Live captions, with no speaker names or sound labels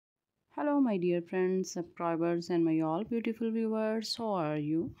Hello, my dear friends, subscribers, and my all beautiful viewers. How are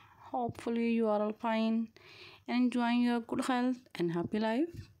you? Hopefully, you are all fine and enjoying your good health and happy life.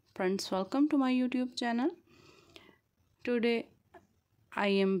 Friends, welcome to my YouTube channel. Today, I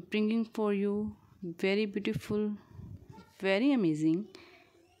am bringing for you very beautiful, very amazing,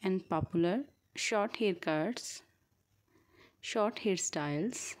 and popular short haircuts, short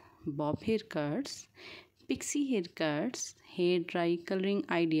hairstyles, bob haircuts, pixie haircuts, hair dye coloring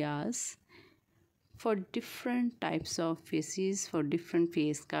ideas for different types of faces, for different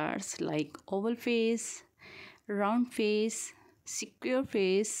face cards like oval face, round face, square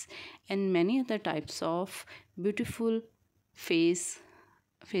face, and many other types of beautiful faces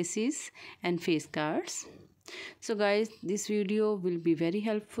and face cards. So guys, this video will be very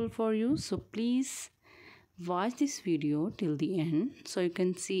helpful for you, so please watch this video till the end so you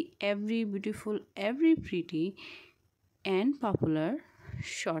can see every beautiful, every pretty and popular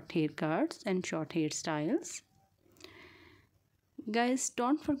short haircuts and short hairstyles. Guys,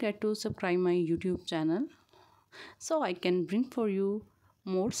 don't forget to subscribe my YouTube channel so I can bring for you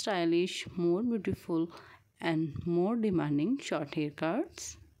more stylish, more beautiful and more demanding short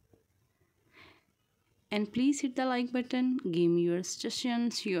haircuts. And please hit the like button, give me your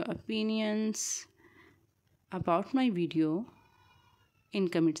suggestions, your opinions about my video in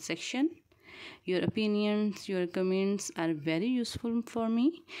comment section. Your opinions, your comments are very useful for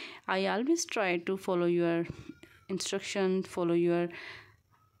me. I always try to follow your instruction, follow your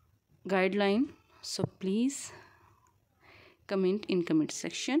guideline. So please comment in comment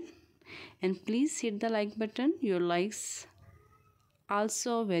section and please hit the like button. Your likes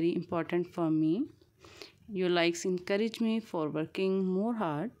also very important for me. Your likes encourage me for working more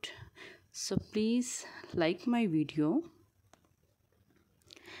hard. So please like my video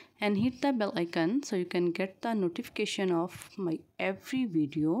and hit the bell icon so you can get the notification of my every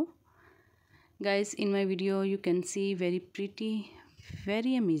video. Guys, in my video you can see very pretty,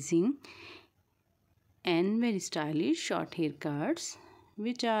 very amazing and very stylish short haircuts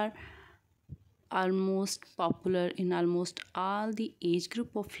which are almost popular in almost all the age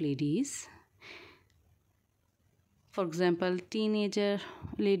group of ladies. For example, teenager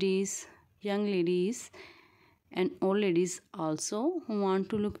ladies, young ladies and old ladies also who want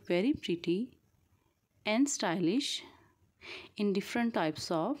to look very pretty and stylish in different types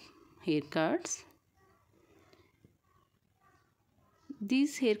of haircuts.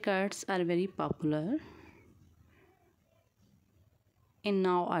 These haircuts are very popular in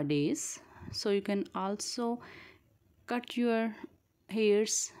nowadays, so you can also cut your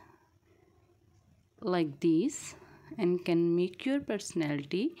hairs like this and can make your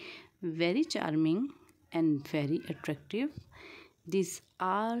personality very charming and very attractive. These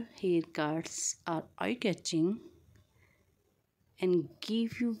all haircuts are eye-catching and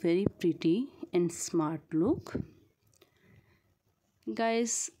give you very pretty and smart look.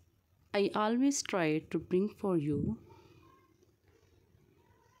 Guys, I always try to bring for you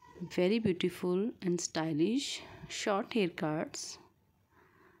very beautiful and stylish short haircuts.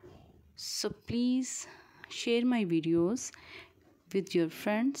 So please share my videos with your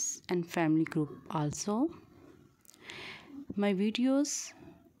friends and family group also. My videos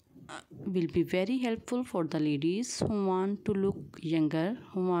will be very helpful for the ladies who want to look younger,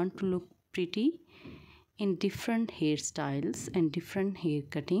 who want to look pretty in different hairstyles and different hair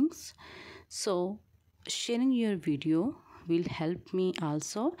cuttings. So sharing your video will help me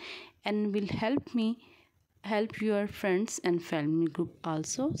also and will help me help your friends and family group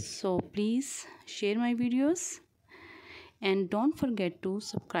also. So please share my videos and don't forget to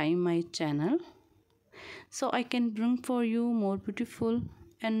subscribe my channel so I can bring for you more beautiful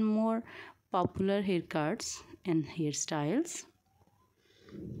and more popular haircuts and hairstyles.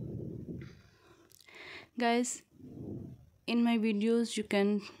 Guys, in my videos you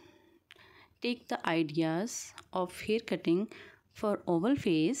can take the ideas of hair cutting for oval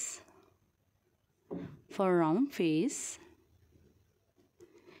face, for round face,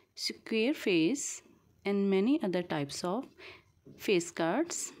 square face and many other types of face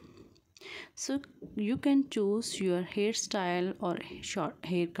cuts. So you can choose your hairstyle or short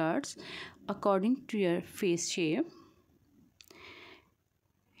haircuts according to your face shape.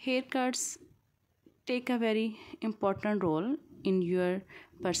 Haircuts take a very important role in your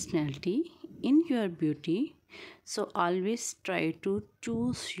personality, in your beauty. So always try to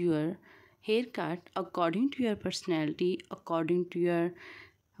choose your haircut according to your personality, according to your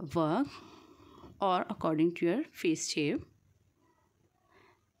work or according to your face shape.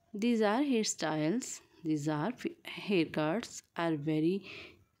 These are hairstyles, these are haircuts are very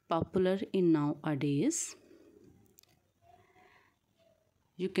popular in nowadays.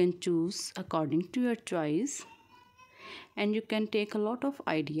 You can choose according to your choice, and you can take a lot of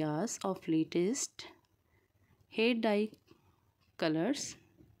ideas of latest hair dye colors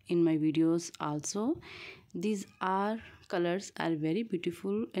in my videos also. These colors are very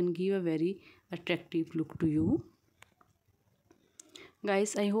beautiful and give a very attractive look to you.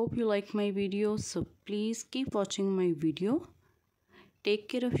 Guys, I hope you like my video, so please keep watching my video. Take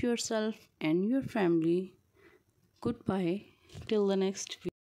care of yourself and your family. Goodbye till the next video.